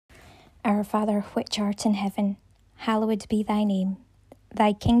Our Father, which art in heaven, hallowed be thy name.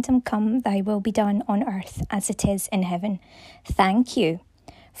 Thy kingdom come, thy will be done on earth as it is in heaven. Thank you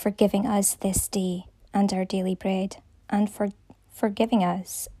for giving us this day and our daily bread, and for forgiving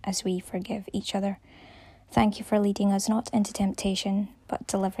us as we forgive each other. Thank you for leading us not into temptation, but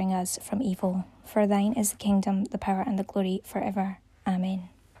delivering us from evil. For thine is the kingdom, the power, and the glory forever. Amen.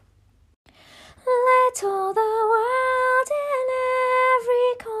 Let all the world in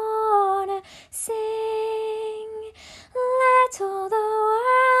every corner sing. Let all the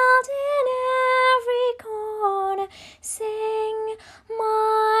world in every corner sing.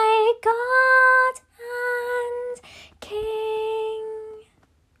 My God and King.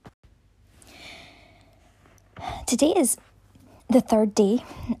 Today is the third day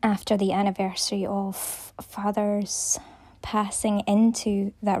after the anniversary of Father's passing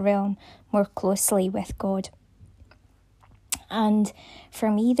into that realm more closely with God. And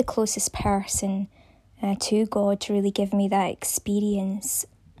for me, the closest person to God to really give me that experience,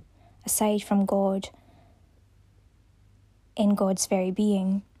 aside from God, in God's very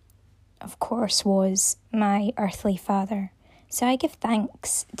being, of course, was my earthly father. So I give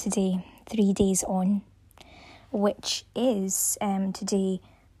thanks today, 3 days on, which is today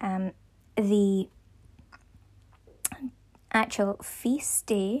the actual feast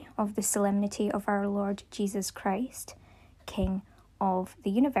day of the Solemnity of our Lord Jesus Christ, King of the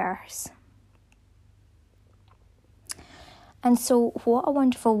universe. And so what a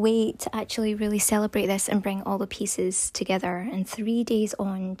wonderful way to actually really celebrate this and bring all the pieces together. And 3 days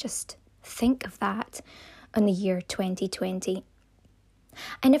on, just think of that on the year 2020.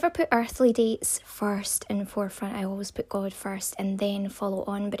 I never put earthly dates first and forefront. I always put God first and then follow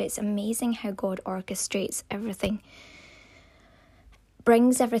on. But it's amazing how God orchestrates everything,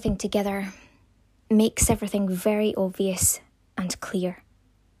 brings everything together, makes everything very obvious and clear.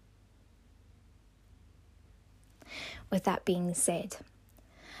 With that being said,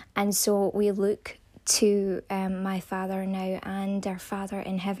 and so we look to my Father now and our Father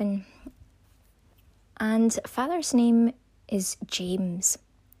in heaven. And Father's name is James.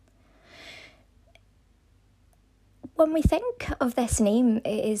 When we think of this name,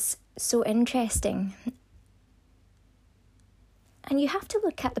 it is so interesting. And you have to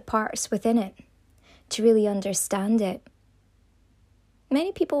look at the parts within it to really understand it.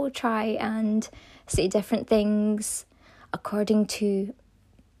 Many people try and say different things according to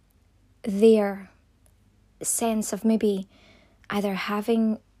their sense of maybe either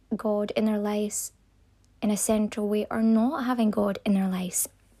having God in their lives in a central way or not having God in their lives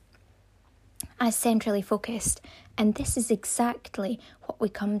as centrally focused. And this is exactly what we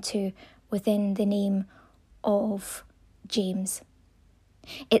come to within the name of James.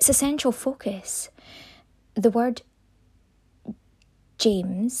 It's a central focus. The word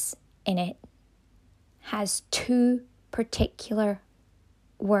James in it has two particular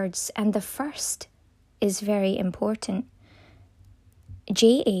words, and the first is very important.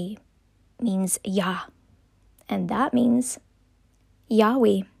 J-A means Yah, and that means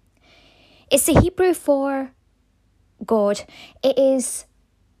Yahweh. It's the Hebrew for God. It is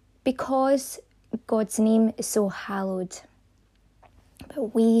because God's name is so hallowed.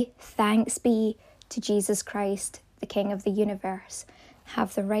 But we, thanks be to Jesus Christ, the King of the universe,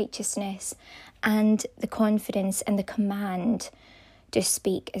 have the righteousness and the confidence and the command to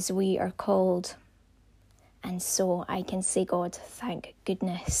speak as we are called. And so I can say, God, thank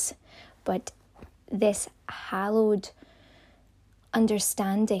goodness. But this hallowed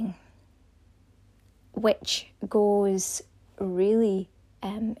understanding, which goes really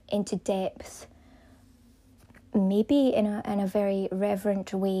into depth, maybe in a very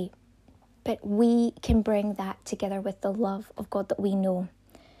reverent way, but we can bring that together with the love of God that we know,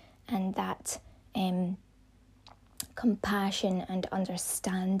 and that compassion and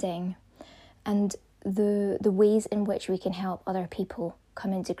understanding, and the ways in which we can help other people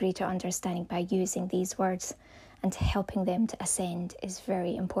come into greater understanding by using these words and helping them to ascend is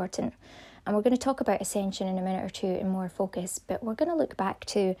very important. And we're going to talk about ascension in a minute or two in more focus, but we're going to look back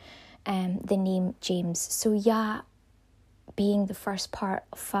to the name James. So Yah, being the first part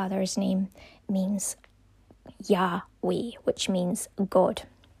of Father's name, means Yahweh, which means God.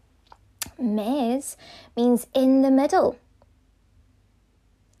 Mes means in the middle.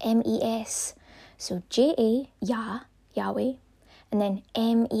 M-E-S. So J-A, Yah, Yahweh. And then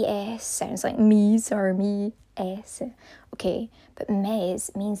M-E-S sounds like me's or me-s. Okay, but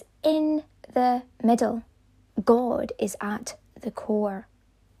Mes means in the middle. God is at the core.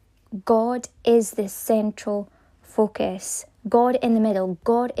 God is the central focus. God in the middle.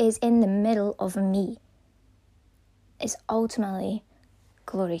 God is in the middle of me. Is ultimately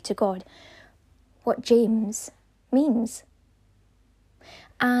glory to God, what James means.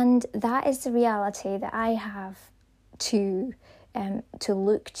 And that is the reality that I have to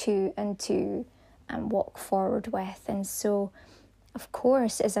look to and to walk forward with. And so, of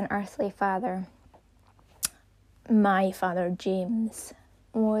course, as an earthly father, my father James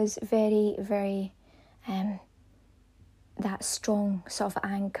was very, very that strong sort of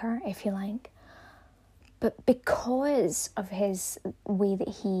anchor, if you like. But because of his way that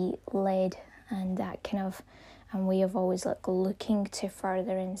he led and that kind of way of always looking to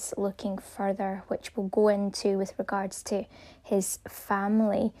furtherance, looking further, which we'll go into with regards to his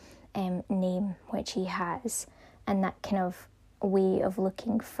family name, which he has, and that kind of way of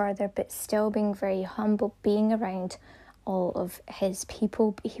looking further, but still being very humble, being around all of his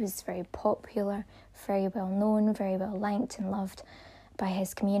people. He was very popular, very well known, very well liked and loved by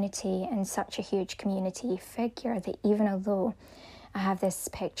his community, and such a huge community figure that even although I have this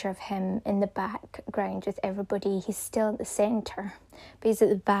picture of him in the background with everybody, he's still at the centre, but he's at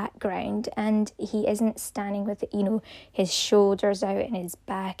the background, and he isn't standing with, his shoulders out and his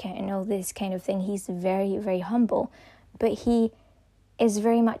back out and all this kind of thing. He's very, very humble, but he is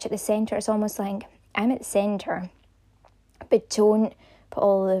very much at the centre. It's almost like, I'm at the centre, but don't put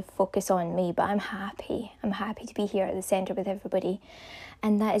all the focus on me, but I'm happy to be here at the centre with everybody.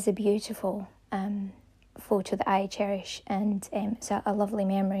 And that is a beautiful photo that I cherish, and it's a lovely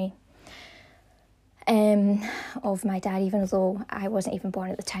memory of my dad. Even though I wasn't even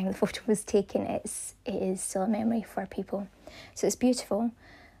born at the time the photo was taken, it is still a memory for people, so it's beautiful.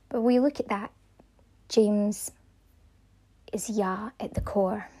 But we look at that, James is Yah at the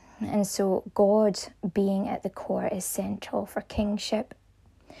core, and so God being at the core is central for kingship.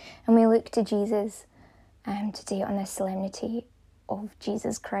 And we look to Jesus today on this solemnity of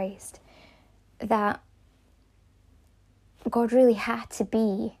Jesus Christ, that God really had to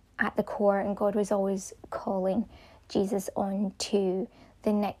be at the core, and God was always calling Jesus on to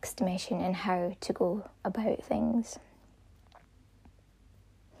the next mission and how to go about things.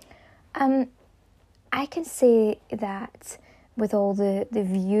 I can say that with all the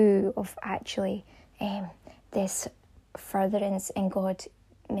view of actually this furtherance in God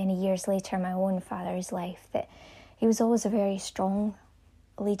many years later, my own father's life, that he was always a very strong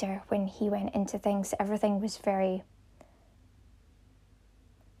leader when he went into things. Everything was very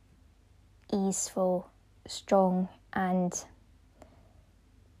easeful, strong, and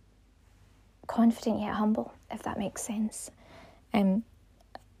confident yet humble, if that makes sense.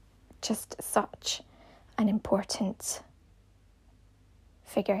 Just such an important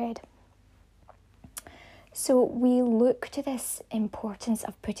figurehead. So we look to this importance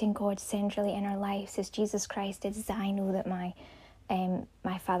of putting God centrally in our lives as Jesus Christ did. As I know that my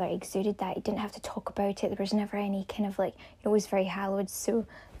father exuded that. He didn't have to talk about it. There was never any kind of it was very hallowed, so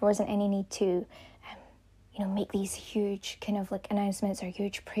there wasn't any need to make these huge kind of announcements or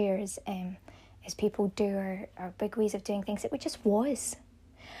huge prayers as people do, or big ways of doing things. It just was.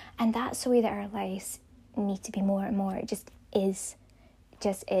 And that's the way that our lives need to be more and more. It just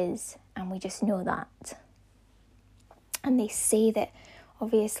is, and we just know that. And they say that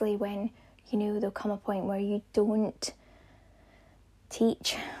obviously when there'll come a point where you don't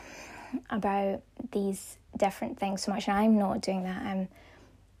teach about these different things so much, and I'm not doing that. I'm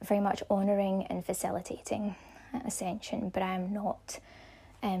very much honouring and facilitating Ascension, but I'm not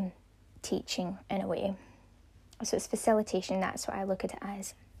teaching in a way. So it's facilitation, that's what I look at it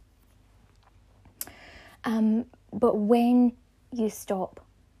as. But when you stop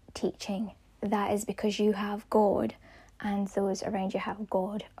teaching, that is because you have God and those around you have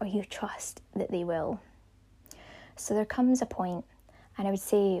God, or you trust that they will. So there comes a point, and I would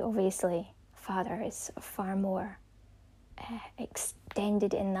say obviously Father is far more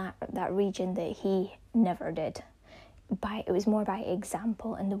extended in that region that he never did. It was more by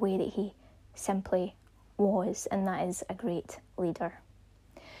example and the way that he simply was, and that is a great leader.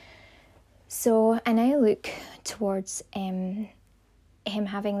 So, and I look towards him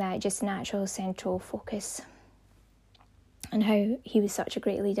having that just natural central focus and how he was such a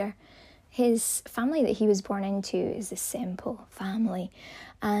great leader. His family that he was born into is a simple family,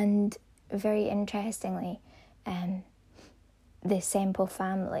 and very interestingly, the Semple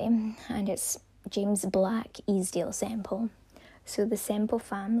family, and it's James Black Easdale Semple. So the Semple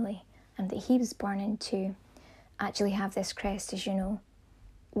family that he was born into actually have this crest, as you know,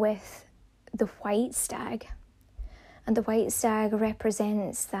 with the white stag. And the white stag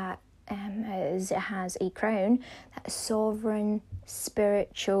represents that, as it has a crown, that sovereign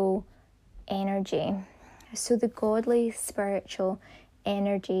spiritual energy. So the godly spiritual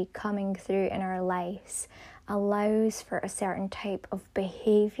energy coming through in our lives, allows for a certain type of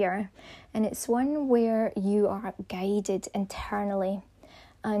behaviour, and it's one where you are guided internally,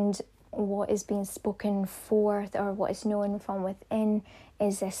 and what is being spoken forth or what is known from within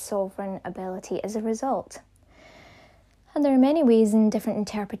is a sovereign ability as a result. And there are many ways and different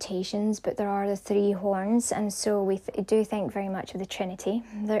interpretations, but there are the three horns, and so we do think very much of the Trinity.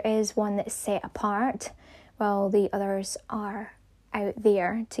 There is one that's set apart, while the others are out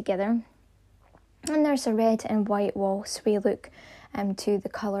there together. And there's a red and white wall, so we look to the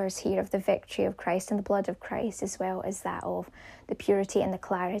colours here of the victory of Christ and the blood of Christ, as well as that of the purity and the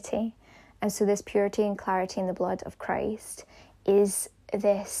clarity. And so this purity and clarity in the blood of Christ is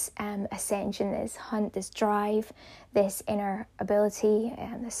this ascension, this hunt, this drive, this inner ability,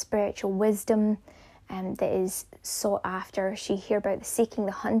 the spiritual wisdom that is sought after. So you hear about the seeking,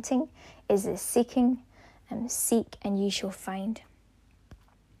 the hunting is the seeking, seek and ye shall find.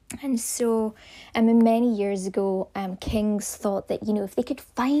 And so many years ago, kings thought that, if they could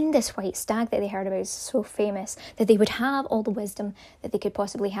find this white stag that they heard about, is so famous, that they would have all the wisdom that they could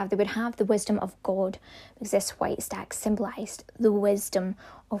possibly have. They would have the wisdom of God, because this white stag symbolised the wisdom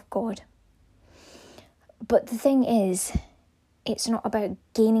of God. But the thing is, it's not about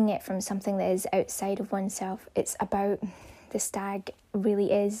gaining it from something that is outside of oneself. It's about the stag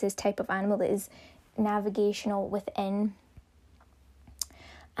really is this type of animal that is navigational within.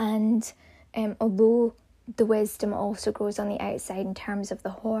 And although the wisdom also grows on the outside in terms of the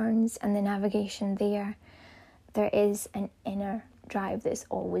horns and the navigation there is an inner drive that's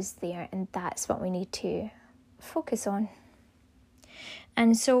always there, and that's what we need to focus on.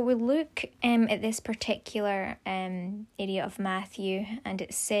 And so we look at this particular area of Matthew, and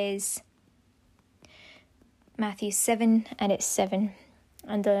it says, Matthew 7, and it's 7,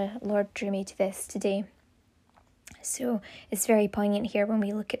 and the Lord drew me to this today. So it's very poignant here when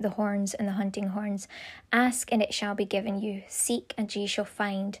we look at the horns and the hunting horns. Ask and it shall be given you. Seek and ye shall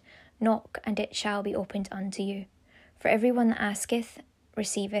find. Knock and it shall be opened unto you. For everyone that asketh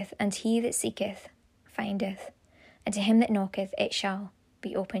receiveth, and he that seeketh findeth. And to him that knocketh it shall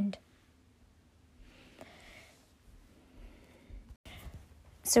be opened.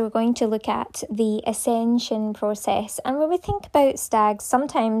 So we're going to look at the ascension process. And when we think about stags,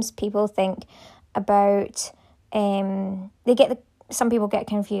 sometimes people think about some people get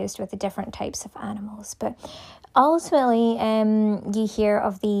confused with the different types of animals, but ultimately you hear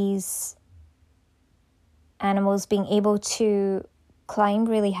of these animals being able to climb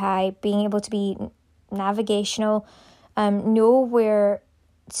really high, being able to be navigational, know where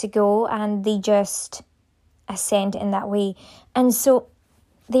to go, and they just ascend in that way. And so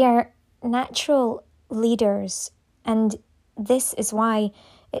they are natural leaders, and this is why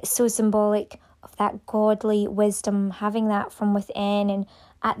it's so symbolic of that godly wisdom, having that from within, and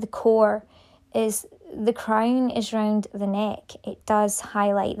at the core is the crown is round the neck. It does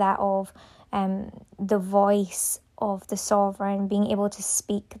highlight that of the voice of the sovereign, being able to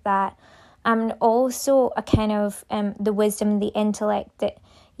speak that, and also a kind of the wisdom, the intellect that,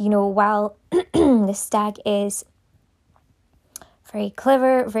 while the stag is very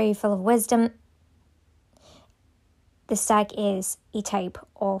clever, very full of wisdom, the stag is a type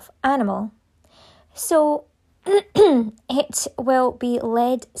of animal. So it will be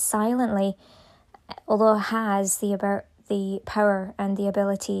led silently, although it has the power and the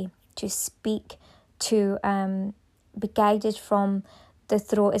ability to speak, to be guided from the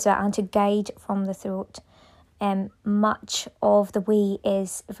throat as well, and to guide from the throat. Much of the way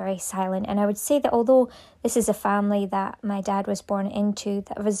is very silent. And I would say that although this is a family that my dad was born into,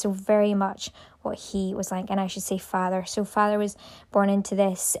 that was very much what he was like, and I should say father. So father was born into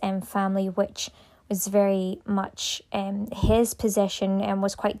this family, which was very much his position, and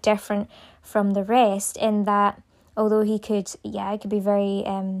was quite different from the rest, in that although he could be very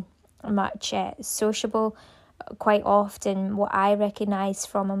much sociable, quite often what I recognised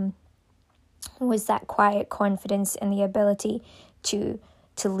from him was that quiet confidence and the ability to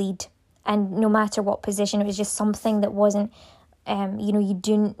lead. And no matter what position, it was just something that wasn't, you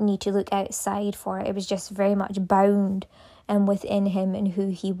didn't need to look outside for it. It was just very much bound within him and who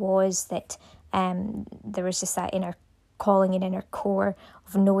he was, that there was just that inner calling and inner core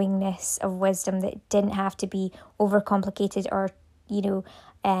of knowingness, of wisdom, that didn't have to be overcomplicated or,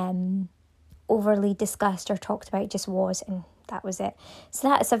 overly discussed or talked about. It just was, and that was it. So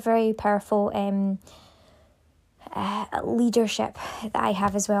that's a very powerful leadership that I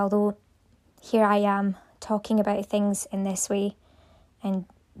have as well, though here I am talking about things in this way, and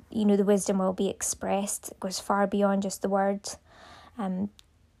the wisdom will be expressed. It goes far beyond just the words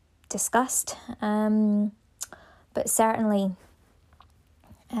discussed, but certainly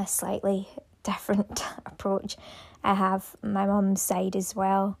slightly different approach. I have my mum's side as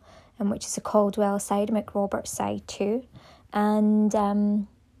well, and which is a Caldwell side, a McRoberts side too. And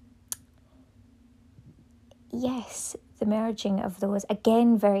yes, the merging of those,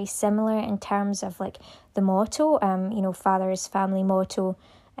 again, very similar in terms of like the motto. Father's family motto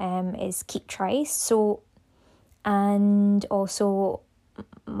is keep Christ. So, and also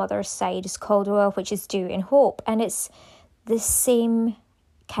mother's side is Caldwell, which is do in hope. And it's the same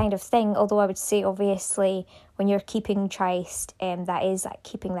kind of thing, although I would say obviously when you're keeping Christ, that is like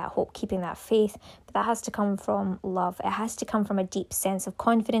keeping that hope, keeping that faith, but that has to come from love. It has to come from a deep sense of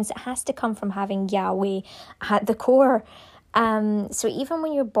confidence. It has to come from having Yahweh at the core. So even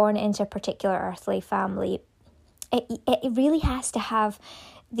when you're born into a particular earthly family, it really has to have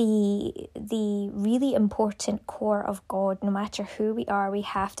the really important core of God. No matter who we are, we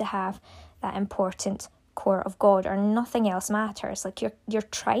have to have that important core of God, or nothing else matters. Like you're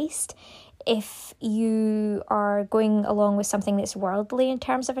Christ. If you are going along with something that's worldly in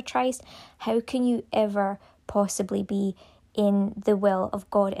terms of a Christ, how can you ever possibly be in the will of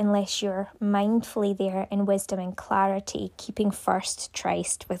God unless you're mindfully there in wisdom and clarity, keeping first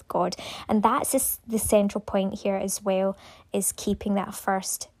Christ with God? And that's the central point here as well, is keeping that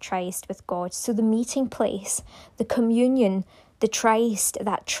first Christ with God. So the meeting place, the communion, the Christ,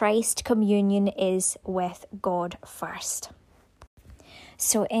 that Christ communion is with God first.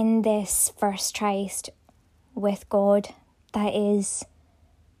 So in this first Christ with God, that is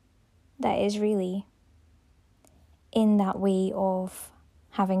really in that way of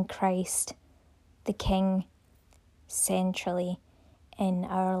having Christ, the King, centrally in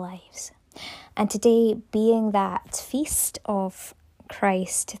our lives. And today being that feast of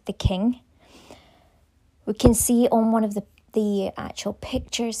Christ, the King, we can see on one of the actual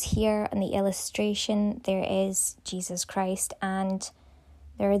pictures here and the illustration, there is Jesus Christ, and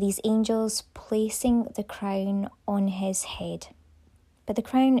there are these angels placing the crown on his head. But the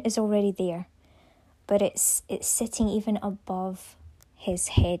crown is already there, but it's sitting even above his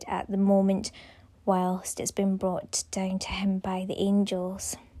head at the moment whilst it's been brought down to him by the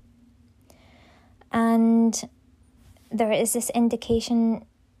angels. And there is this indication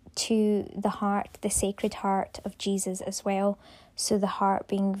to the heart, the sacred heart of Jesus as well. So the heart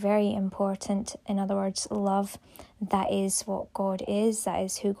being very important. In other words, love. That is what God is. That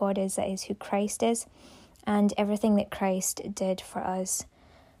is who God is. That is who Christ is. And everything that Christ did for us.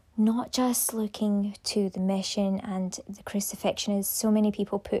 Not just looking to the mission and the crucifixion, as so many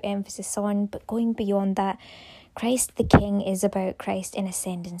people put emphasis on, but going beyond that. Christ the King is about Christ in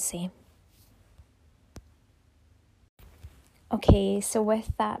ascendancy. Okay, so with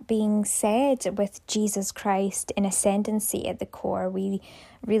that being said, with Jesus Christ in ascendancy at the core, we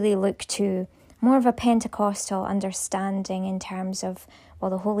really look to more of a Pentecostal understanding in terms of,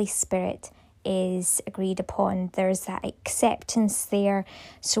 well, the Holy Spirit is agreed upon. There's that acceptance there.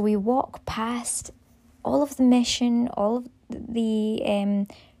 So we walk past all of the mission, all of the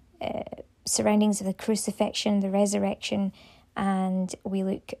surroundings of the crucifixion, the resurrection, and we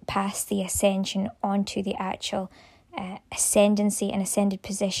look past the ascension onto the actual ascendancy and ascended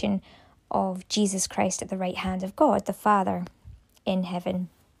position of Jesus Christ at the right hand of God, the Father in heaven.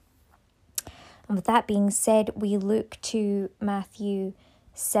 And with that being said, we look to Matthew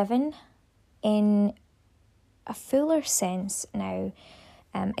 7 in a fuller sense now.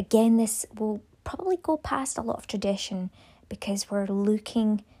 Again, this will probably go past a lot of tradition because we're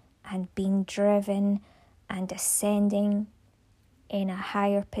looking and being driven and ascending in a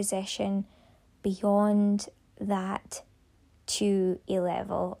higher position beyond that to a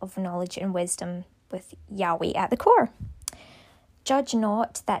level of knowledge and wisdom with Yahweh at the core. Judge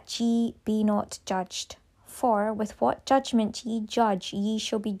not that ye be not judged, for with what judgment ye judge ye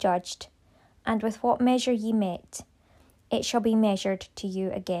shall be judged, and with what measure ye met, it shall be measured to you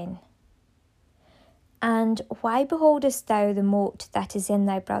again. And why beholdest thou the mote that is in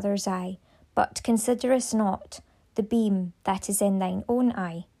thy brother's eye, but considerest not the beam that is in thine own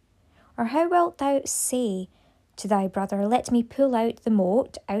eye? Or how wilt thou say to thy brother, let me pull out the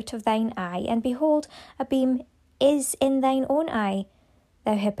mote out of thine eye, and behold, a beam is in thine own eye?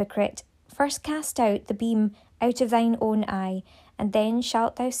 Thou hypocrite, first cast out the beam out of thine own eye, and then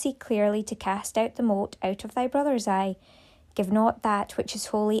shalt thou see clearly to cast out the mote out of thy brother's eye. Give not that which is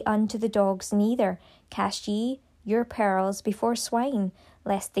holy unto the dogs, neither cast ye your pearls before swine,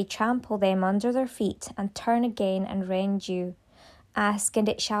 lest they trample them under their feet, and turn again and rend you. Ask, and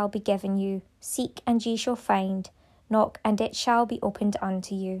it shall be given you. Seek, and ye shall find. Knock, and it shall be opened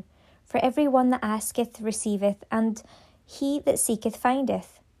unto you. For every one that asketh receiveth, and he that seeketh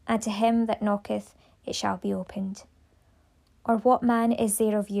findeth, and to him that knocketh it shall be opened. Or what man is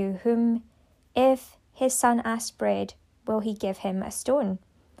there of you whom If his son asks bread, will he give him a stone?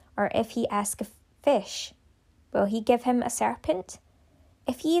 Or if he asks a fish, will he give him a serpent?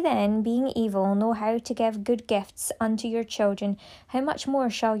 If ye then, being evil, know how to give good gifts unto your children, how much more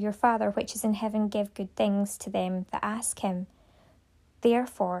shall your Father which is in heaven give good things to them that ask him?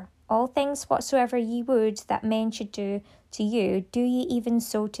 Therefore, all things whatsoever ye would that men should do to you, do ye even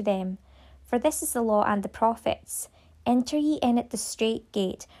so to them. For this is the law and the prophets. Enter ye in at the strait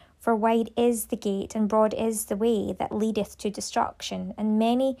gate, for wide is the gate, and broad is the way that leadeth to destruction, and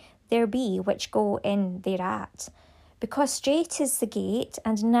many there be which go in thereat. Because strait is the gate,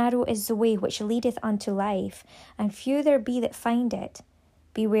 and narrow is the way which leadeth unto life, and few there be that find it.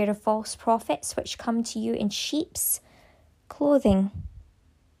 Beware of false prophets, which come to you in sheep's clothing,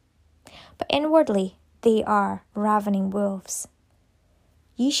 but inwardly they are ravening wolves.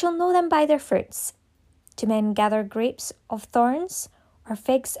 Ye shall know them by their fruits. Do men gather grapes of thorns, or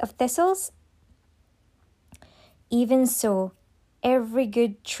figs of thistles? Even so, every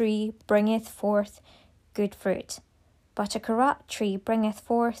good tree bringeth forth good fruit, but a corrupt tree bringeth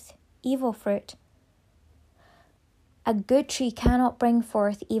forth evil fruit. A good tree cannot bring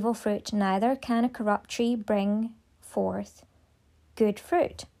forth evil fruit, neither can a corrupt tree bring forth good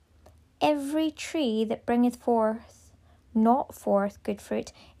fruit. Every tree that bringeth not forth good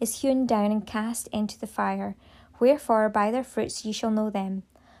fruit is hewn down and cast into the fire. Wherefore by their fruits ye shall know them.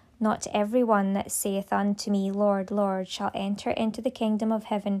 Not every one that saith unto me, Lord, Lord, shall enter into the kingdom of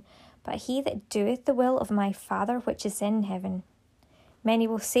heaven, but he that doeth the will of my Father which is in heaven. Many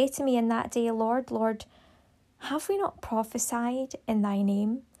will say to me in that day, Lord, Lord, have we not prophesied in thy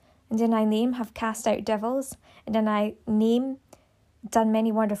name? And in thy name have cast out devils, and in thy name done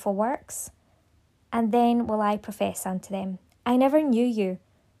many wonderful works? And then will I profess unto them, I never knew you.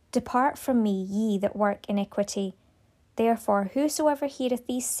 Depart from me, ye that work iniquity. Therefore, whosoever heareth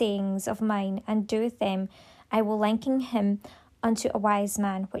these sayings of mine, and doeth them, I will liken him unto a wise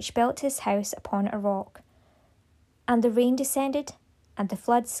man, which built his house upon a rock. And the rain descended, and the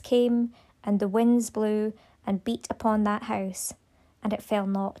floods came, and the winds blew, and beat upon that house, and it fell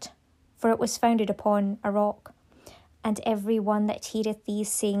not, for it was founded upon a rock. And every one that heareth these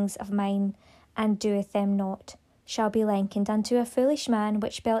sayings of mine, and doeth them not, shall be likened unto a foolish man,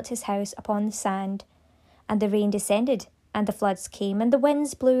 which built his house upon the sand. And the rain descended, and the floods came, and the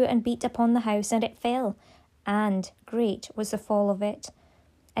winds blew, and beat upon the house, and it fell, and great was the fall of it.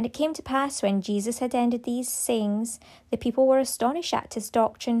 And it came to pass, when Jesus had ended these sayings, the people were astonished at his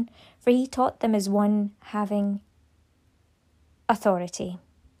doctrine, for he taught them as one having authority,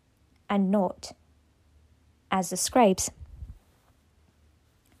 and not as the scribes.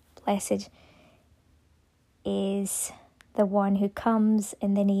 Blessed is the one who comes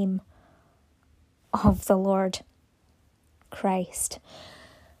in the name of the Lord Christ.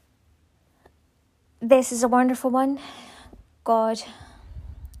 This is a wonderful one. God,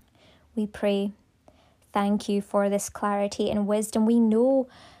 we pray, thank you for this clarity and wisdom. We know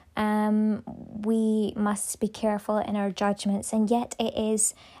we must be careful in our judgments, and yet it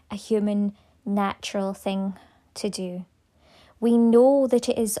is a human natural thing to do. We know that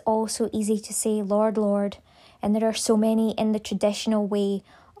it is also easy to say, Lord, Lord, and there are so many in the traditional way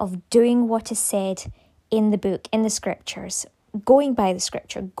of doing what is said in the book, in the scriptures, going by the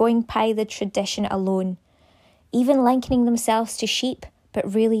scripture, going by the tradition alone, even likening themselves to sheep,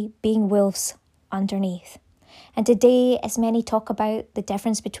 but really being wolves underneath. And today, as many talk about the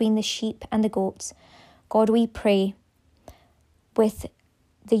difference between the sheep and the goats, God, we pray with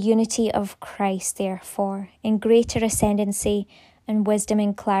the unity of Christ, therefore, in greater ascendancy and wisdom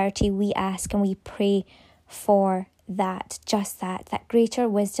and clarity, we ask and we pray for that, just that greater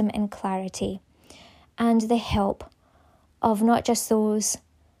wisdom and clarity, and the help of not just those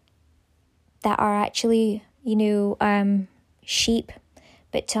that are actually, sheep,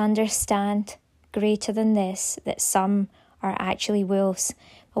 but to understand greater than this, that some are actually wolves.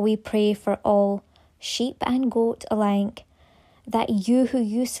 But we pray for all sheep and goat alike, that who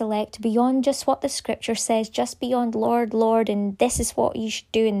you select beyond just what the scripture says, just beyond Lord, Lord, and this is what you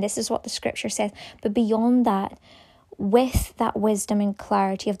should do, and this is what the scripture says, but beyond that, with that wisdom and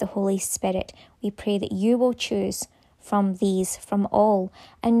clarity of the Holy Spirit, we pray that you will choose from all,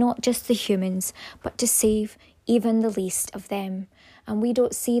 and not just the humans, but to save even the least of them. And we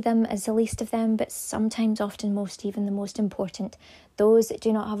don't see them as the least of them, but sometimes, often, even the most important, those that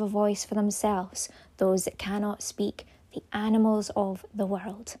do not have a voice for themselves, those that cannot speak, the animals of the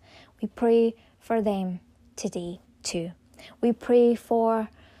world. We pray for them today too. We pray for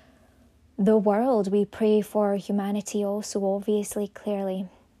the world. We pray for humanity also, obviously, clearly,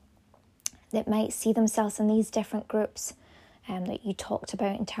 that might see themselves in these different groups that you talked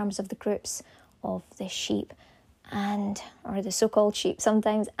about in terms of the groups of the sheep or the so-called sheep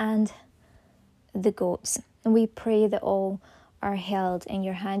sometimes, and the goats. And we pray that all are held in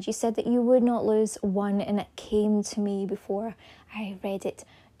your hand. You said that you would not lose one, and it came to me before I read it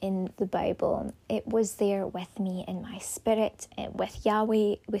in the Bible. It was there with me in my spirit, with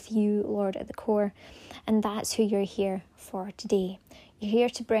Yahweh, with you, Lord, at the core. And that's who you're here for today. You're here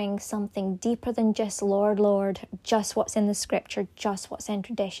to bring something deeper than just Lord, Lord, just what's in the scripture, just what's in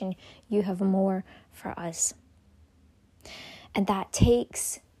tradition. You have more for us. And that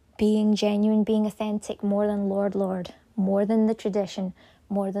takes being genuine, being authentic, more than Lord, Lord, more than the tradition,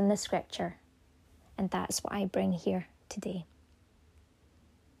 more than the scripture. And that's what I bring here today.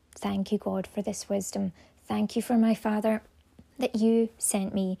 Thank you, God, for this wisdom. Thank you for my Father, that you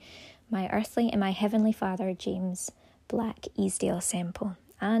sent me, my earthly and my heavenly Father, James Black Easdale Semple,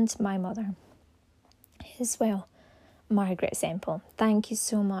 and my mother as well, Margaret Semple. Thank you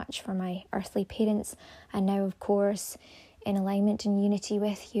so much for my earthly parents, and now, of course, in alignment and unity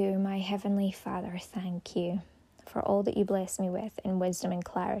with you, my heavenly Father. Thank you for all that you bless me with in wisdom and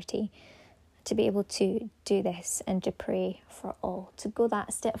clarity, to be able to do this and to pray for all, to go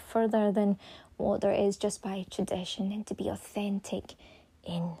that step further than what there is just by tradition, and to be authentic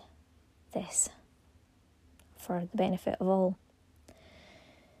in this for the benefit of all.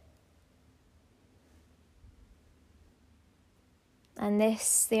 And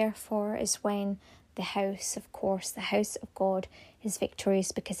this, therefore, is when the house, of course, the house of God is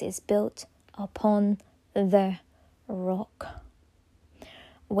victorious, because it is built upon the rock,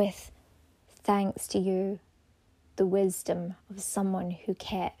 with, thanks to you, the wisdom of someone who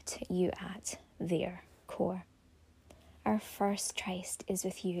kept you at their core. Our first tryst is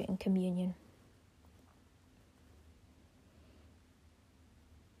with you in communion.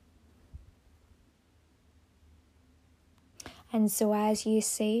 And so as you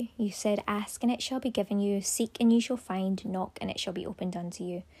say, you said, ask and it shall be given you, seek and you shall find, knock and it shall be opened unto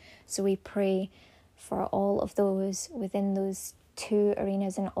you. So we pray for all of those within those two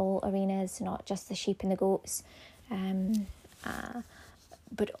arenas, and all arenas, not just the sheep and the goats,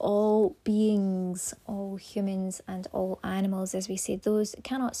 but all beings, all humans and all animals, as we say, those that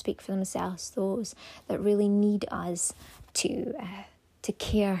cannot speak for themselves, those that really need us to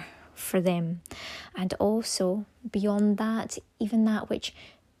care for them. And also beyond that, even that which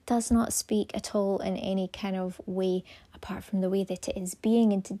does not speak at all in any kind of way apart from the way that it is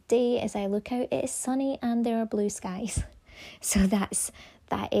being. And today, as I look out, it is sunny and there are blue skies. So that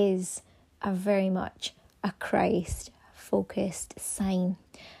is a very much a Christ focused sign,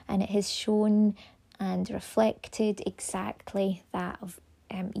 and it has shown and reflected exactly that of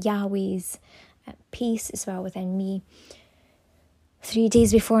Yahweh's peace as well within me. 3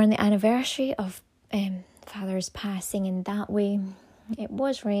 days before the anniversary of Father's passing, in that way, it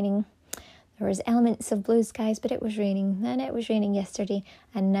was raining. There was elements of blue skies, but it was raining, and it was raining yesterday.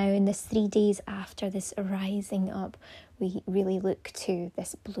 And now in this 3 days after this rising up, we really look to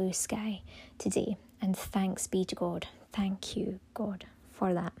this blue sky today. And thanks be to God. Thank you, God,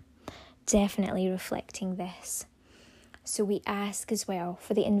 for that. Definitely reflecting this. So we ask as well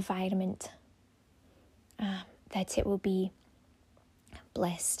for the environment, that it will be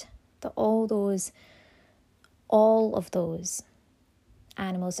blessed, that all of those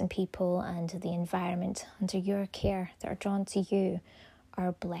animals and people and the environment under your care that are drawn to you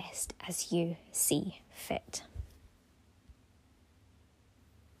are blessed as you see fit.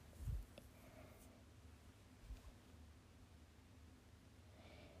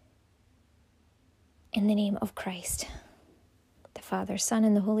 In the name of Christ, the Father, Son,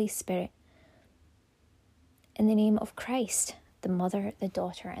 and the Holy Spirit. In the name of Christ, the Mother, the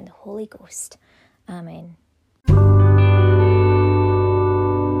Daughter, and the Holy Ghost. Amen.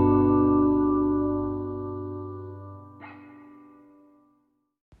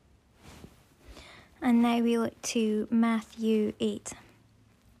 And now we look to Matthew 8.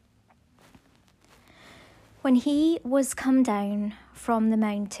 When he was come down from the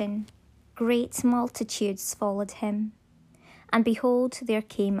mountain, great multitudes followed him. And behold, there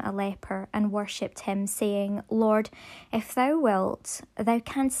came a leper, and worshipped him, saying, Lord, if thou wilt, thou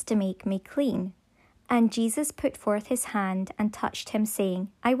canst make me clean. And Jesus put forth his hand, and touched him, saying,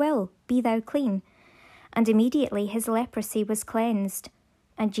 I will, be thou clean. And immediately his leprosy was cleansed.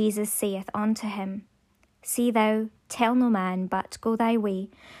 And Jesus saith unto him, See thou, tell no man, but go thy way,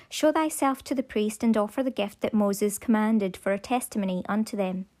 show thyself to the priest, and offer the gift that Moses commanded for a testimony unto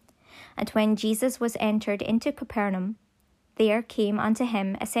them. And when Jesus was entered into Capernaum, there came unto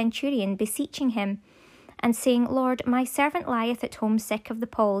him a centurion, beseeching him, and saying, Lord, my servant lieth at home sick of the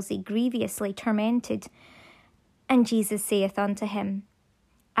palsy, grievously tormented. And Jesus saith unto him,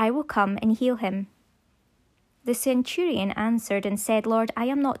 I will come and heal him." The centurion answered and said, "Lord, I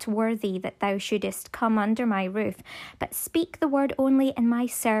am not worthy that thou shouldest come under my roof, but speak the word only, and my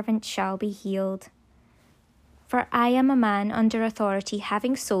servant shall be healed. For I am a man under authority,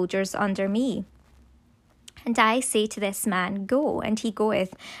 having soldiers under me. And I say to this man, Go, and he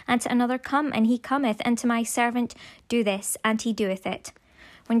goeth, and to another, Come, and he cometh, and to my servant, Do this, and he doeth it."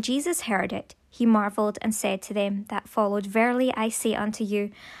 When Jesus heard it, he marvelled and said to them that followed, "Verily I say unto you,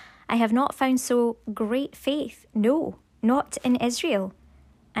 I have not found so great faith, no, not in Israel.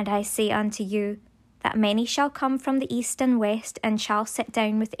 And I say unto you, that many shall come from the east and west, and shall sit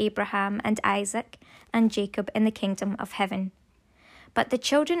down with Abraham and Isaac and Jacob in the kingdom of heaven. But the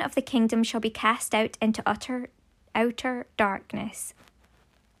children of the kingdom shall be cast out into outer darkness.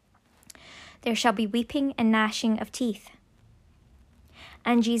 There shall be weeping and gnashing of teeth."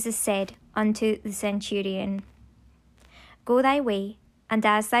 And Jesus said unto the centurion, "Go thy way, and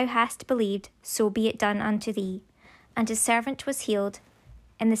as thou hast believed, so be it done unto thee." And his servant was healed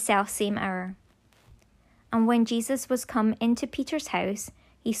in the selfsame hour. And when Jesus was come into Peter's house,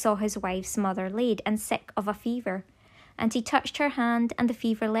 he saw his wife's mother laid and sick of a fever. And he touched her hand, and the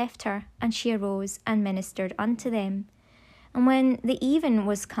fever left her, and she arose and ministered unto them. And when the even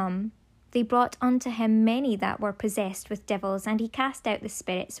was come, they brought unto him many that were possessed with devils, and he cast out the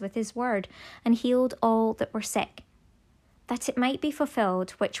spirits with his word, and healed all that were sick, that it might be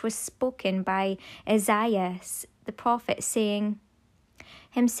fulfilled which was spoken by Isaiah the prophet, saying,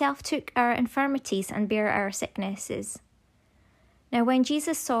 Himself took our infirmities and bare our sicknesses. Now when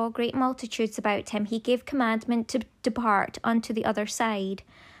Jesus saw great multitudes about him, he gave commandment to depart unto the other side.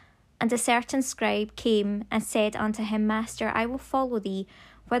 And a certain scribe came and said unto him, Master, I will follow thee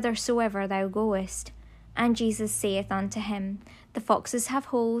whithersoever thou goest. And Jesus saith unto him, The foxes have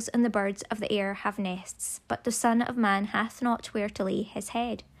holes, and the birds of the air have nests, but the Son of Man hath not where to lay his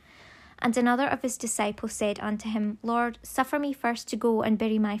head. And another of his disciples said unto him, Lord, suffer me first to go and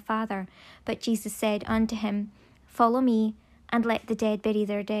bury my father. But Jesus said unto him, Follow me, and let the dead bury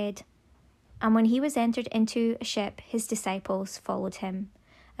their dead. And when he was entered into a ship, his disciples followed him.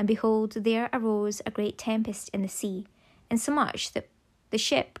 And behold, there arose a great tempest in the sea, insomuch that the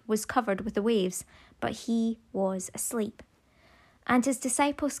ship was covered with the waves, but he was asleep. And his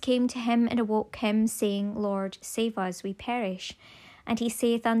disciples came to him and awoke him, saying, Lord, save us, we perish. And he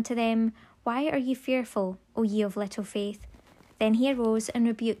saith unto them, Why are ye fearful, O ye of little faith? Then he arose and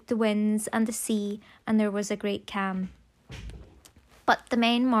rebuked the winds and the sea, and there was a great calm. But the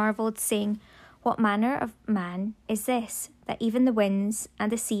men marvelled, saying, What manner of man is this, that even the winds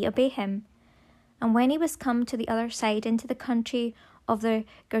and the sea obey him? And when he was come to the other side into the country of the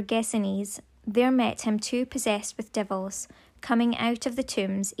Gergesenes, there met him two possessed with devils, coming out of the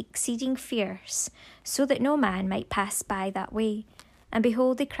tombs, exceeding fierce, so that no man might pass by that way. And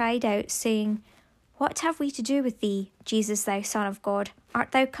behold, they cried out, saying, What have we to do with thee, Jesus, thou Son of God?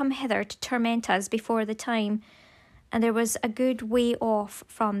 Art thou come hither to torment us before the time? And there was a good way off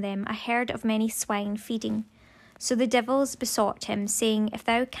from them a herd of many swine feeding. So the devils besought him, saying, If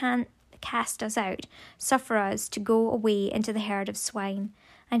thou canst cast us out, suffer us to go away into the herd of swine.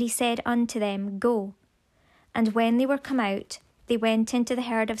 And he said unto them, Go. And when they were come out, they went into the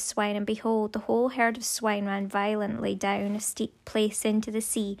herd of swine, and behold, the whole herd of swine ran violently down a steep place into the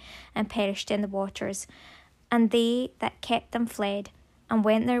sea, and perished in the waters. And they that kept them fled, and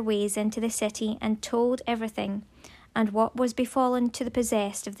went their ways into the city, and told everything, and what was befallen to the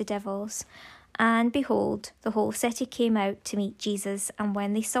possessed of the devils. And behold, the whole city came out to meet Jesus, and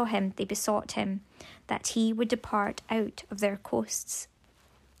when they saw him, they besought him that he would depart out of their coasts.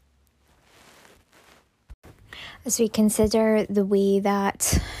 As we consider the way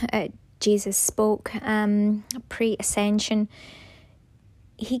that Jesus spoke pre-ascension,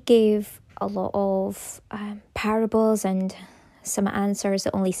 he gave a lot of parables and some answers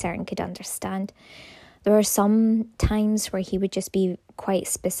that only certain could understand. There were some times where he would just be quite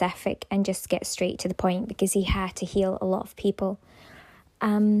specific and just get straight to the point because he had to heal a lot of people.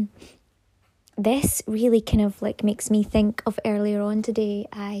 This really kind of like makes me think of earlier on today.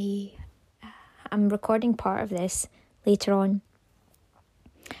 I'm recording part of this later on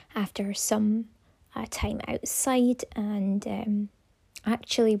after some time outside and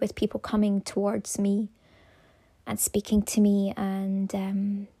actually with people coming towards me and speaking to me and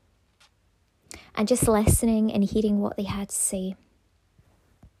just listening and hearing what they had to say.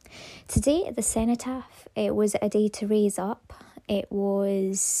 Today at the cenotaph, it was a day to raise up. It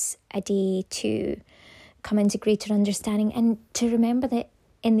was a day to come into greater understanding and to remember that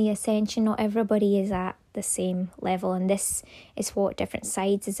in the ascension, not everybody is at the same level, and this is what different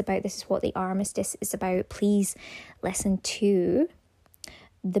sides is about. This is what the armistice is about. Please listen to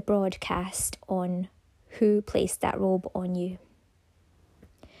the broadcast on who placed that robe on you.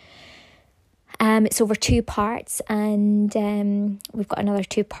 It's over 2 parts, and we've got another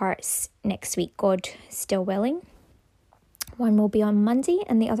 2 parts next week, God still willing. One will be on Monday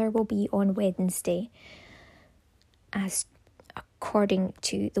and the other will be on Wednesday, as according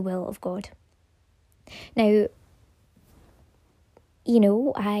to the will of God. Now,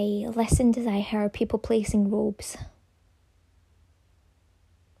 I listened as I heard people placing robes.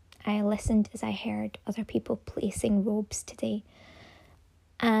 I listened as I heard other people placing robes today.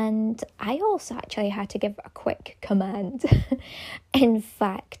 And I also actually had to give a quick command. In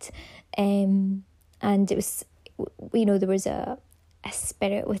fact, and it was, there was a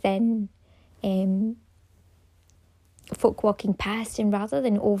spirit within folk walking past, and rather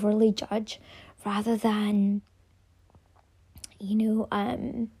than overly judge, rather than,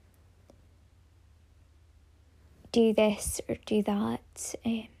 do this or do that,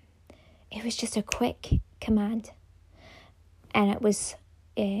 it was just a quick command. And it was,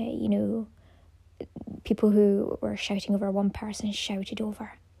 people who were shouting over one person shouted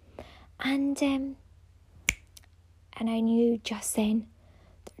over. And I knew just then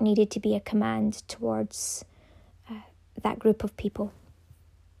there needed to be a command towards that group of people.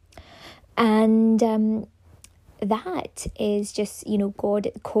 And that is just, God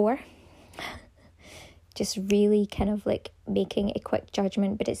at the core. Just really kind of like making a quick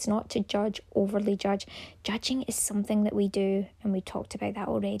judgment, but it's not to judge, overly judge. Judging is something that we do, and we talked about that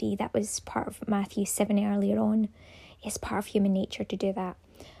already. That was part of Matthew 7 earlier on. It's part of human nature to do that.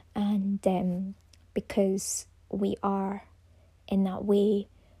 And because we are in that way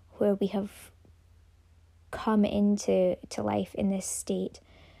where we have come into life in this state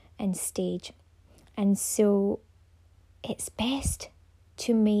and stage. And so it's best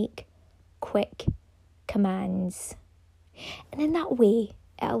to make quick commands, and in that way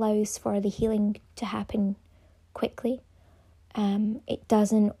it allows for the healing to happen quickly. It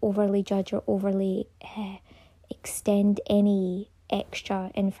doesn't overly judge or overly extend any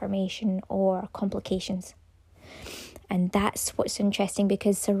extra information or complications. And that's what's interesting,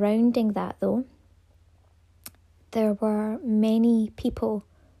 because surrounding that though, there were many people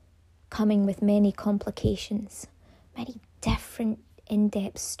coming with many complications, many different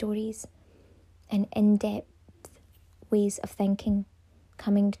in-depth stories and in-depth ways of thinking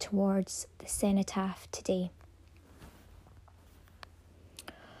coming towards the cenotaph today.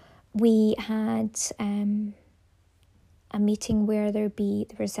 We had a meeting where there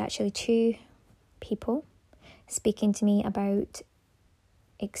was actually 2 people speaking to me about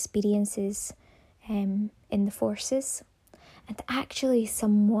experiences in the forces, and actually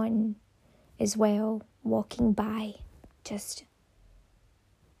someone as well walking by just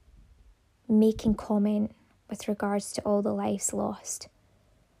making comment with regards to all the lives lost,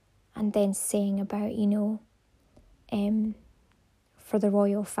 and then saying about, for the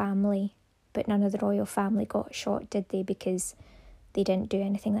royal family, but none of the royal family got shot, did they? Because they didn't do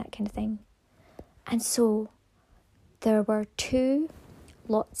anything, that kind of thing. And so there were 2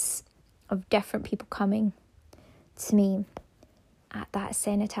 lots of different people coming to me at that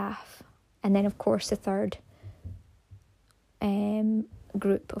cenotaph, and then of course the third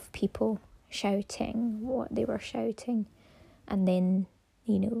group of people shouting what they were shouting, and then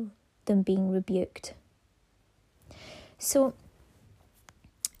them being rebuked. So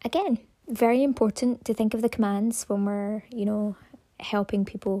again, very important to think of the commands when we're helping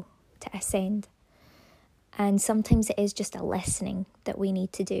people to ascend. And sometimes it is just a listening that we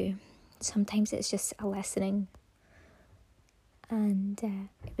need to do. Sometimes it's just a listening. And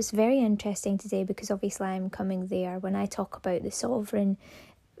it was very interesting today, because obviously I'm coming there. When I talk about the sovereign,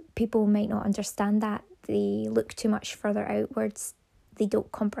 people might not understand that. They look too much further outwards. They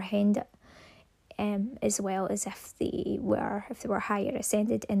don't comprehend it as well as if they were higher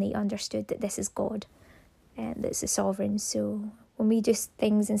ascended and they understood that this is God and that's the sovereign. So when we do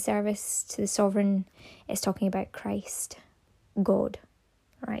things in service to the sovereign, it's talking about Christ, God,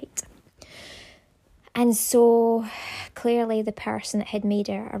 right? And so clearly the person that had made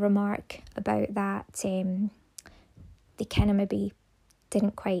a remark about that, they kind of maybe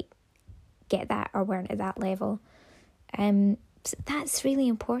didn't quite get that or weren't at that level. So that's really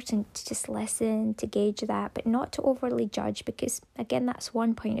important, to just listen, to gauge that, but not to overly judge, because again, that's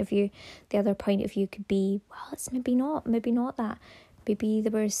one point of view. The other point of view could be, well, it's maybe not that. Maybe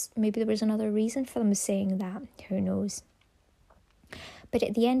there was another reason for them saying that. Who knows? But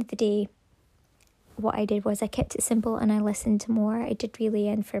at the end of the day, what I did was I kept it simple and I listened more. I did relay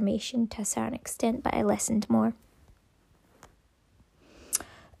information to a certain extent, but I listened more.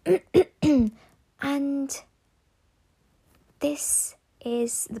 And this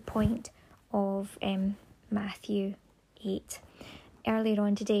is the point of Matthew 8. Earlier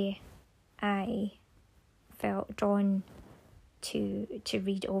on today, I felt drawn to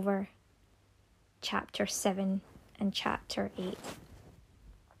read over chapter 7 and chapter 8.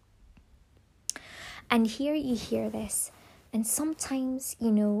 And here you hear this, and sometimes,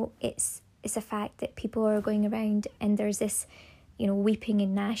 it's a fact that people are going around and there's this, weeping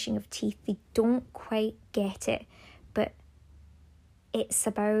and gnashing of teeth. They don't quite get it, but it's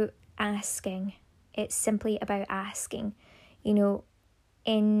about asking. It's simply about asking.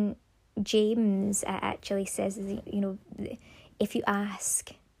 In James, it actually says, if you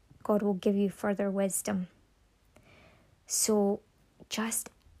ask, God will give you further wisdom. So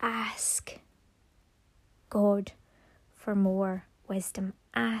just ask God for more wisdom.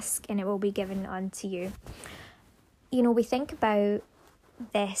 Ask and it will be given unto you. We think about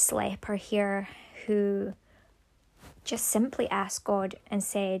this leper here who just simply asked God and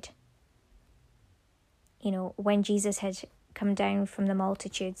said, when Jesus had come down from the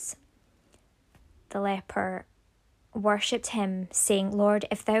multitudes, the leper worshipped him, saying, Lord,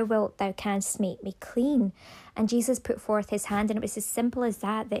 if thou wilt, thou canst make me clean. And Jesus put forth his hand, and it was as simple as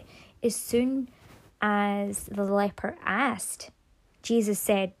that as soon as the leper asked, Jesus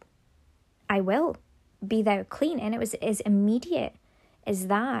said, I will, be thou clean. And it was as immediate as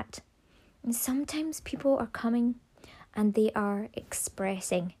that. And sometimes people are coming and they are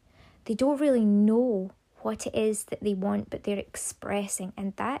expressing. They don't really know what it is that they want, but they're expressing.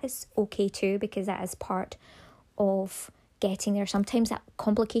 And that is okay too, because that is part of getting there. Sometimes that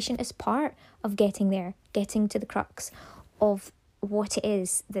complication is part of getting there, getting to the crux of what it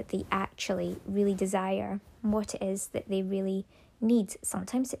is that they actually really desire, and what it is that they really need.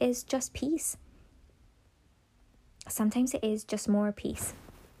 Sometimes it is just peace. Sometimes it is just more peace.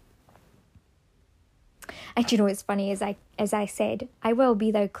 And what's funny is as I said, I will be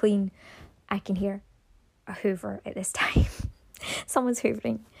thou clean, I can hear a hoover at this time. Someone's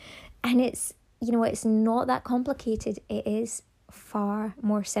hoovering. And it's not that complicated. It is far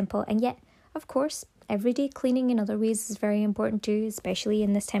more simple. And yet, of course, everyday cleaning in other ways is very important too, especially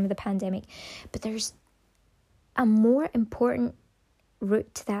in this time of the pandemic. But there's a more important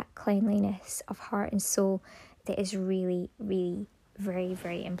root to that cleanliness of heart and soul that is really, really very,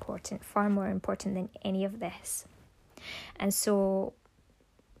 very important. Far more important than any of this. And so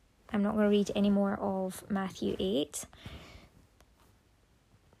I'm not going to read any more of Matthew 8.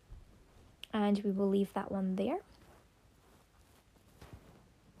 And we will leave that one there.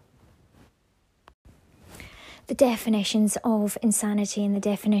 The definitions of insanity and the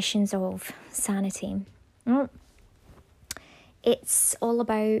definitions of sanity. Well, it's all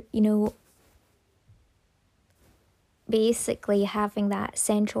about, basically having that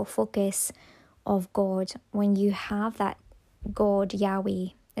central focus of God. When you have that God,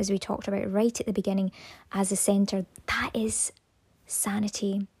 Yahweh, as we talked about right at the beginning, as a centre, that is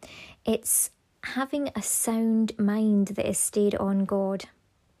sanity. It's having a sound mind that is stayed on God.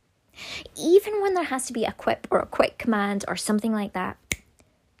 Even when there has to be a quip or a quick command or something like that,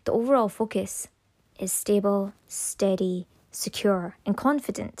 the overall focus is stable, steady, secure, and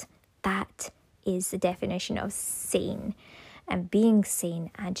confident. That is the definition of sane, and being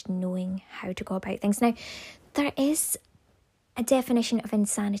sane and knowing how to go about things. Now, there is a definition of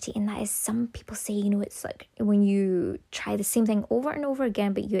insanity, and that is, some people say, it's like when you try the same thing over and over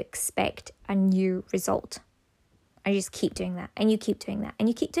again, but you expect a new result. And you just keep doing that, and you keep doing that, and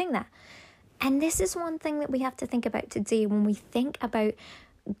you keep doing that. And this is one thing that we have to think about today when we think about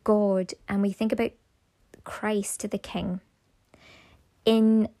God and we think about Christ the King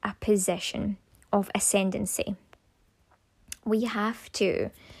in a position of ascendancy. We have to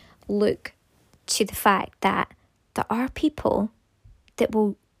look to the fact that there are people that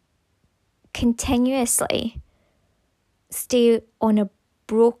will continuously stay on a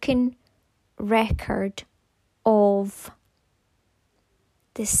broken record of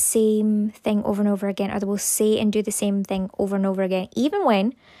the same thing over and over again, or they will say and do the same thing over and over again, even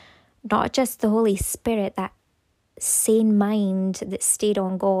when not just the Holy Spirit, that sane mind that stayed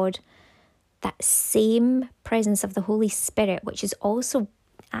on God, that same presence of the Holy Spirit, which is also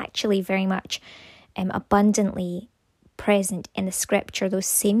actually very much abundantly present in the scripture. Those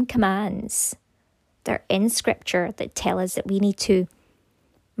same commands, they're in scripture that tell us that we need to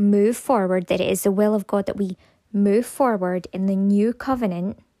move forward, that it is the will of God that we move forward in the new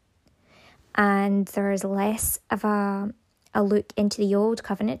covenant, and there is less of a look into the old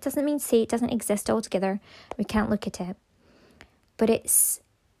covenant. It doesn't mean say it doesn't exist altogether. We can't look at it. But it's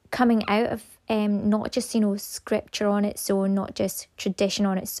coming out of not just, scripture on its own, not just tradition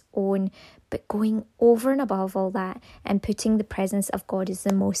on its own, but going over and above all that and putting the presence of God as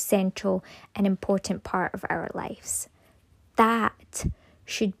the most central and important part of our lives. That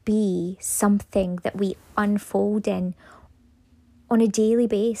should be something that we unfold in on a daily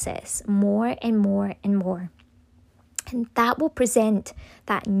basis, more and more and more. And that will present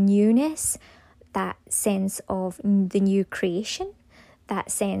that newness, that sense of the new creation, that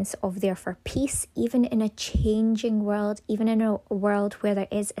sense of therefore peace, even in a changing world, even in a world where there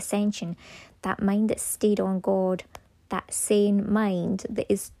is ascension. That mind that's stayed on God, that sane mind that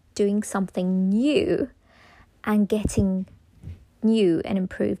is doing something new and getting new and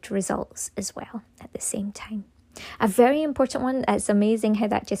improved results as well at the same time. A very important one. It's amazing how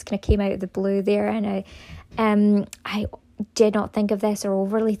that just kind of came out of the blue there, and I did not think of this or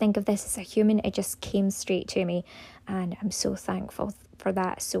overly think of this as a human. It just came straight to me, and I'm so thankful for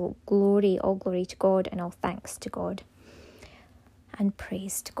that. So all glory to God, and all thanks to God, and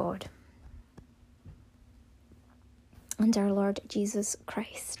praise to God and our Lord Jesus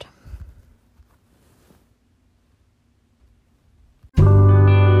Christ.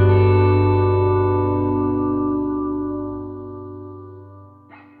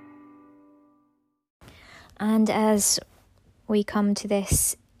 And as we come to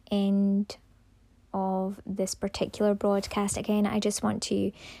this end of this particular broadcast, again, I just want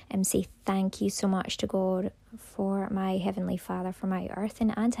to say thank you so much to God for my Heavenly Father, for my earthen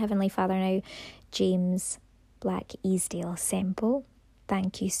and Heavenly Father now, James Black Easdale Semple.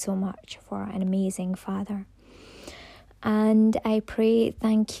 Thank you so much for an amazing Father. And I pray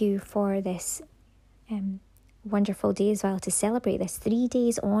thank you for this wonderful day as well, to celebrate this 3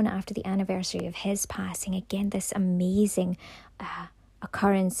 days on after the anniversary of his passing. Again, this amazing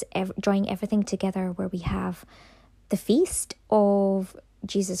occurrence, drawing everything together, where we have the feast of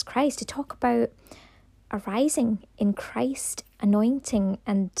Jesus Christ to talk about arising in Christ, anointing,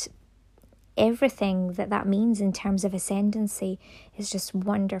 and everything that means in terms of ascendancy is just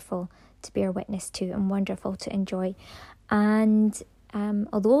wonderful to bear witness to and wonderful to enjoy. And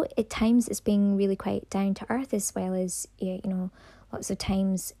although at times it's being really quite down to earth, as well as, lots of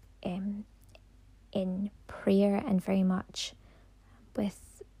times in prayer and very much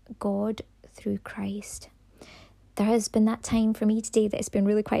with God through Christ, there has been that time for me today that it's been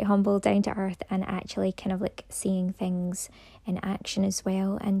really quite humble, down to earth, and actually kind of like seeing things in action as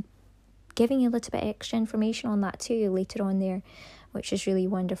well, and giving you a little bit extra information on that too later on there, which is really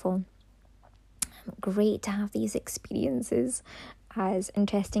wonderful. Great to have these experiences, as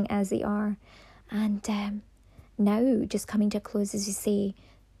interesting as they are. And now, just coming to a close, as you say,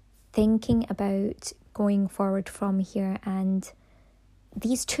 thinking about going forward from here, and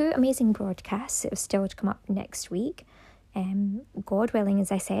these 2 amazing broadcasts that are still to come up next week, God willing,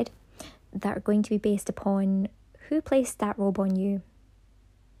 as I said, that are going to be based upon who placed that robe on you.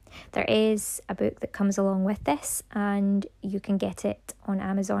 There is a book that comes along with this, and you can get it on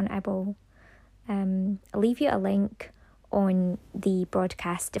Amazon. I will leave you a link on the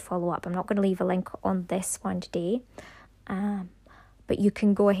broadcast to follow up. I'm not going to leave a link on this one today, but you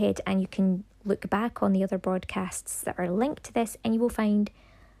can go ahead and you can look back on the other broadcasts that are linked to this, and you will find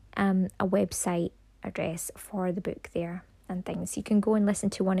a website address for the book there and things. You can go and listen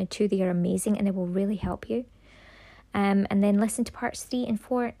to 1 and 2. They are amazing, and they will really help you. And then listen to parts 3 and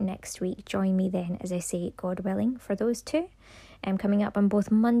 4 next week. Join me then, as I say, God willing, for those 2 coming up on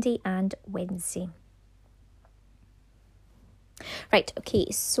both Monday and Wednesday. Right, okay,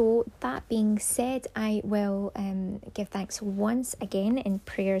 so that being said, I will give thanks once again in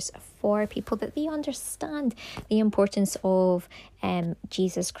prayers for people, that they understand the importance of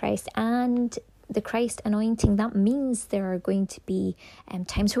Jesus Christ and the Christ anointing. That means there are going to be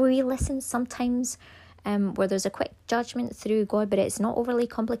times where we listen, sometimes where there's a quick judgment through God, but it's not overly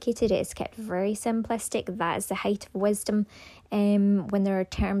complicated. It's kept very simplistic. That is the height of wisdom. When there are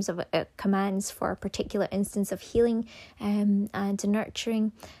terms of commands for a particular instance of healing and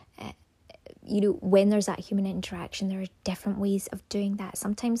nurturing, when there's that human interaction, there are different ways of doing that.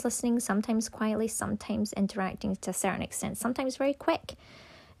 Sometimes listening, sometimes quietly, sometimes interacting to a certain extent, sometimes very quick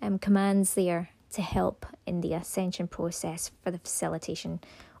commands there to help in the ascension process for the facilitation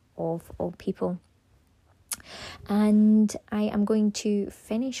of all people. And I am going to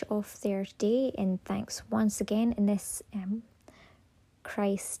finish off there today in thanks once again in this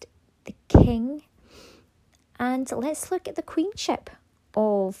Christ the King. And let's look at the queenship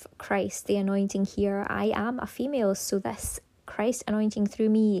of Christ the anointing here. I am a female, so this Christ anointing through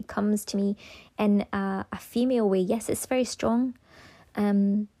me comes to me in a female way. Yes, it's very strong,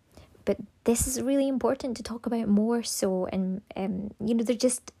 but this is really important to talk about more so. And they're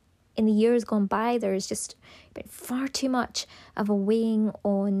just in the years gone by, there's just been far too much of a weighing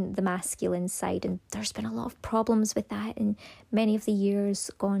on the masculine side, and there's been a lot of problems with that in many of the years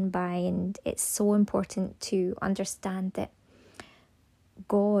gone by. And it's so important to understand that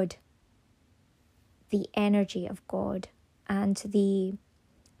God, the energy of God, and the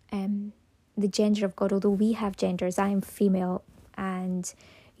gender of God, although we have genders, I am female, and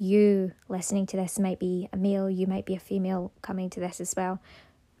you listening to this might be a male, you might be a female coming to this as well.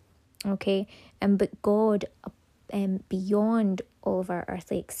 Okay, but God, beyond all of our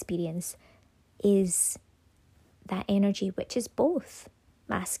earthly experience, is that energy which is both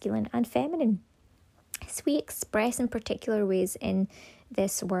masculine and feminine. As we express in particular ways in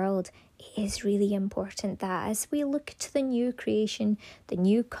this world, it is really important that as we look to the new creation, the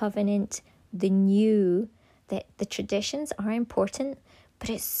new covenant, that the traditions are important, but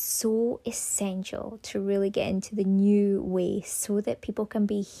it's so essential to really get into the new way so that people can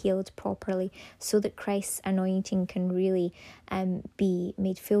be healed properly, so that Christ's anointing can really be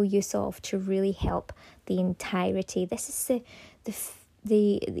made full use of to really help the entirety. This is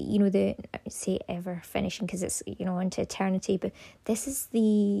the I say ever finishing because it's into eternity, but this is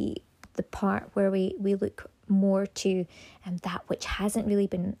the part where we look more to that which hasn't really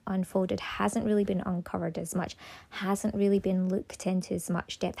been unfolded, hasn't really been uncovered as much, hasn't really been looked into as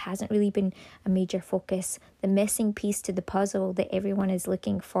much depth, hasn't really been a major focus. The missing piece to the puzzle that everyone is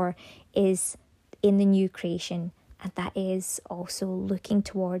looking for is in the new creation, and that is also looking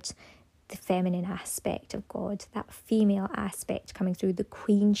towards the feminine aspect of God, that female aspect coming through, the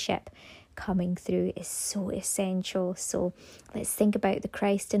queenship coming through is so essential. So let's think about the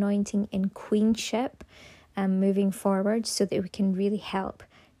Christ anointing in queenship moving forward so that we can really help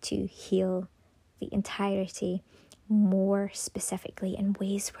to heal the entirety more specifically in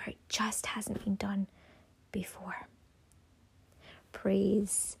ways where it just hasn't been done before.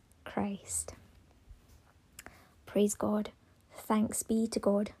 Praise Christ. Praise God. Thanks be to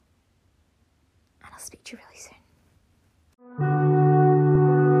God. And I'll speak to you really soon.